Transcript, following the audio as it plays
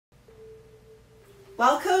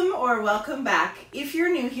Welcome or welcome back. If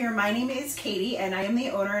you're new here, my name is Katie and I am the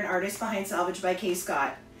owner and artist behind Salvage by K.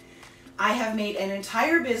 Scott. I have made an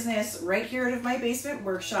entire business right here out of my basement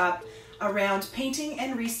workshop around painting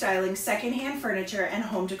and restyling secondhand furniture and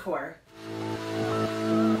home decor.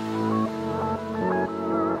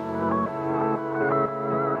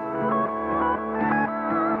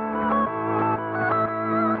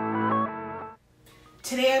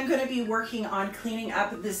 Today I'm going to be working on cleaning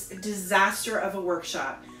up this disaster of a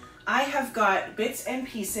workshop. I have got bits and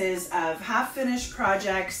pieces of half-finished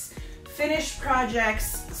projects, finished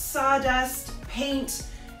projects, sawdust, paint,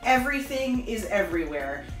 everything is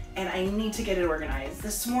everywhere and I need to get it organized.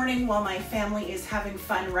 This morning while my family is having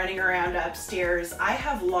fun running around upstairs, I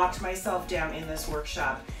have locked myself down in this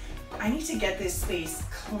workshop. I need to get this space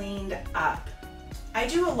cleaned up. I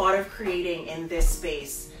do a lot of creating in this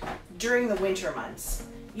space during the winter months.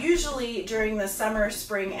 Usually during the summer,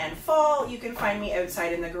 spring, and fall, you can find me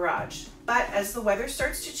outside in the garage. But as the weather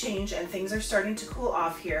starts to change and things are starting to cool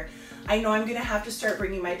off here, I know I'm gonna have to start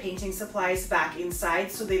bringing my painting supplies back inside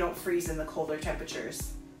so they don't freeze in the colder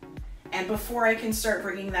temperatures. And before I can start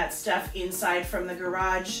bringing that stuff inside from the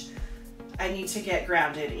garage, I need to get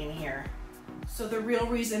grounded in here. So the real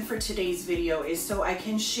reason for today's video is so I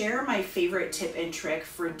can share my favorite tip and trick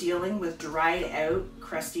for dealing with dried out,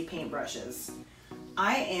 crusty paintbrushes.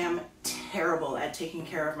 I am terrible at taking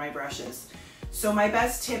care of my brushes. So my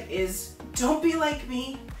best tip is don't be like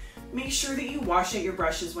me. Make sure that you wash out your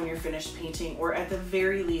brushes when you're finished painting, or at the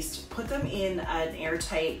very least, put them in an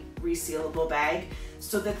airtight, resealable bag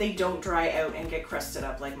so that they don't dry out and get crusted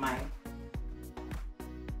up like mine.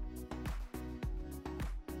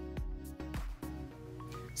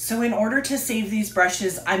 So in order to save these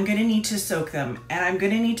brushes, I'm gonna need to soak them, and I'm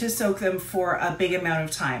gonna need to soak them for a big amount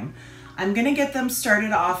of time. I'm gonna get them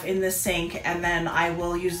started off in the sink, and then I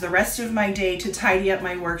will use the rest of my day to tidy up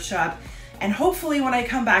my workshop, and hopefully when I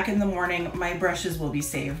come back in the morning, my brushes will be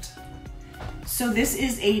saved. So this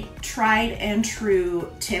is a tried and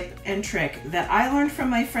true tip and trick that I learned from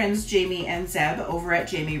my friends Jami and Zeb over at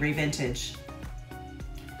Jami Ray Vintage.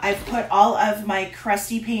 I've put all of my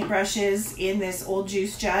crusty paintbrushes in this old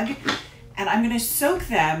juice jug, and I'm gonna soak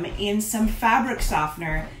them in some fabric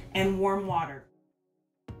softener and warm water.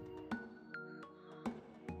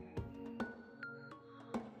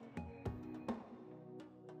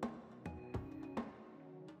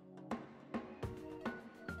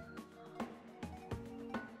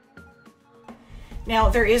 Now,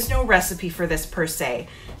 there is no recipe for this per se,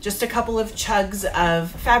 just a couple of chugs of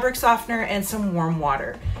fabric softener and some warm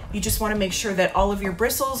water. You just want to make sure that all of your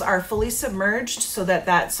bristles are fully submerged so that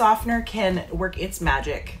that softener can work its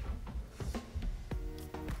magic.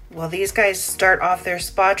 While these guys start off their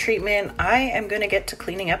spa treatment, I am going to get to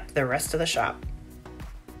cleaning up the rest of the shop.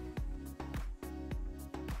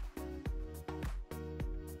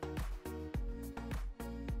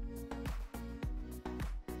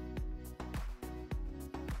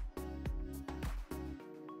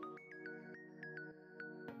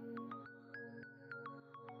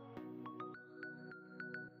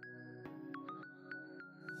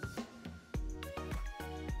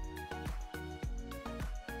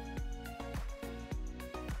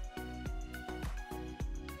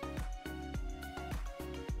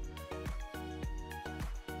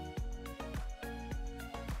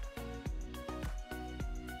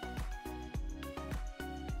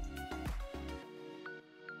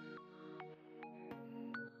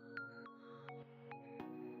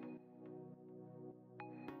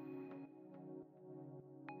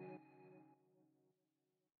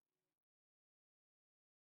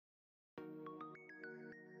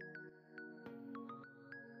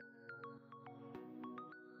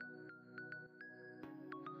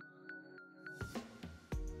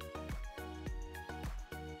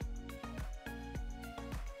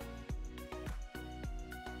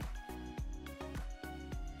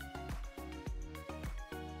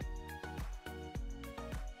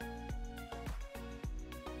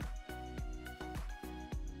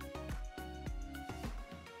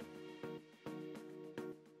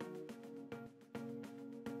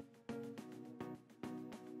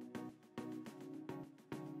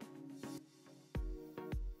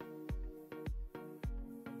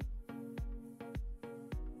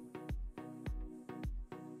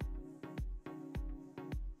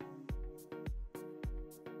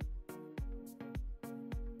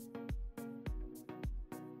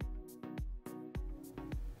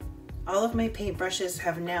 All of my paintbrushes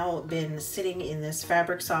have now been sitting in this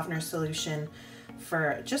fabric softener solution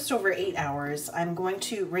for just over 8 hours. I'm going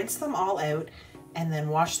to rinse them all out and then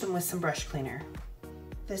wash them with some brush cleaner.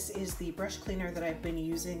 This is the brush cleaner that I've been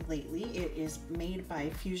using lately. It is made by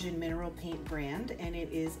Fusion Mineral Paint brand, and it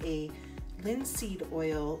is a linseed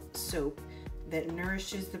oil soap that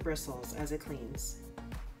nourishes the bristles as it cleans.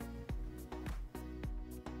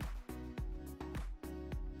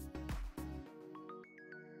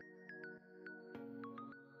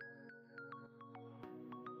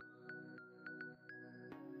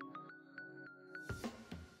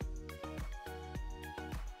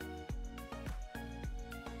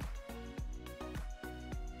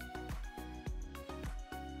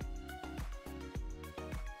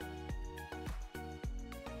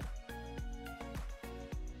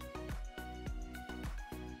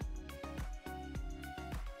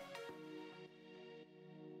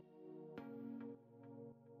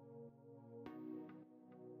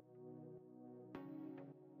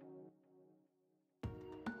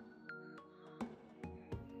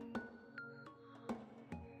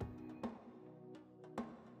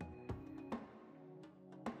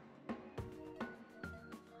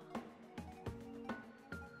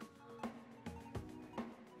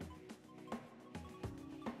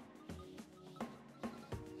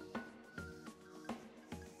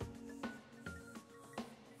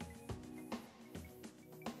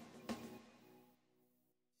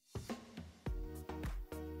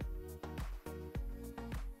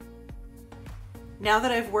 Now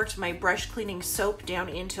that I've worked my brush cleaning soap down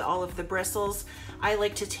into all of the bristles, I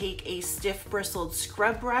like to take a stiff bristled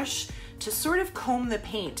scrub brush to sort of comb the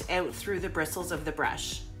paint out through the bristles of the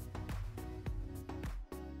brush.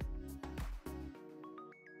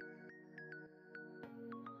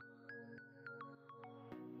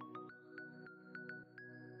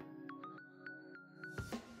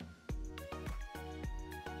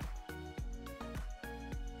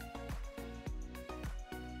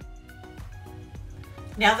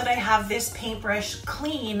 Now that I have this paintbrush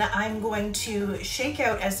clean, I'm going to shake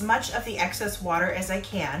out as much of the excess water as I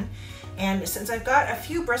can. And since I've got a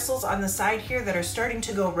few bristles on the side here that are starting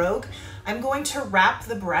to go rogue, I'm going to wrap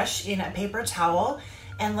the brush in a paper towel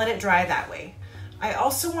and let it dry that way. I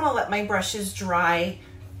also want to let my brushes dry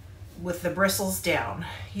with the bristles down.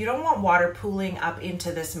 You don't want water pooling up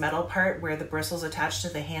into this metal part where the bristles attach to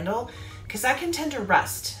the handle, because that can tend to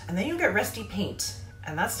rust, and then you'll get rusty paint,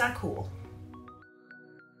 and that's not cool.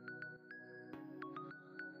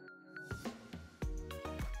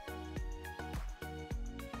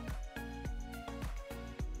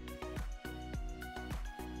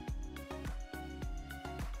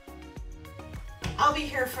 I'll be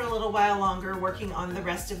here for a little while longer working on the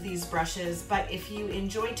rest of these brushes, but if you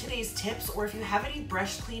enjoyed today's tips, or if you have any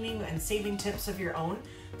brush cleaning and saving tips of your own,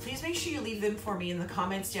 please make sure you leave them for me in the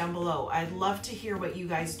comments down below. I'd love to hear what you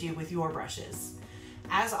guys do with your brushes.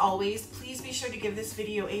 As always, please be sure to give this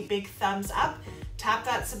video a big thumbs up, tap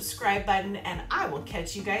that subscribe button, and I will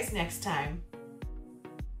catch you guys next time.